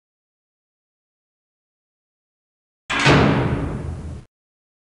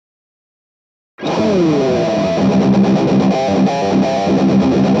Hi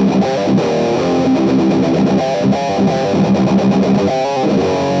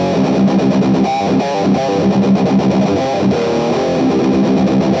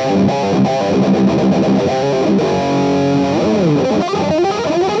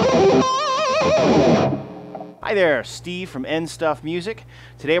there, Steve from NStuff Music.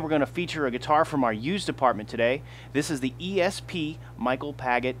 Today we're going to feature a guitar from our used department today. This is the ESP Michael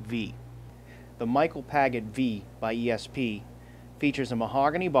Paget V. The Michael Paget V by ESP features a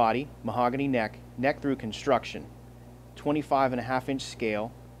mahogany body, mahogany neck, Neck-Thru construction, 25.5-inch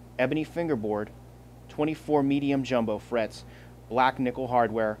scale, ebony fingerboard, 24 medium jumbo frets, black nickel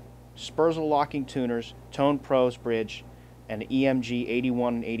hardware, Sperzel locking tuners, Tonepros bridge, and an EMG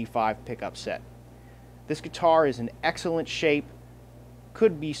 81 and 85 pickup set. This guitar is in excellent shape,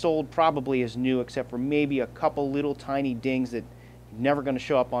 could be sold probably as new except for maybe a couple little tiny dings that are never going to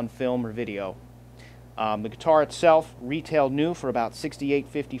show up on film or video. The guitar itself retailed new for about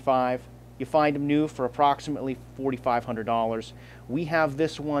 $68.55. You find them new for approximately $4,500. We have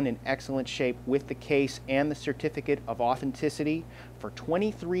this one in excellent shape with the case and the certificate of authenticity for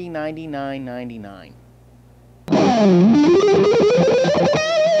 $2399.99.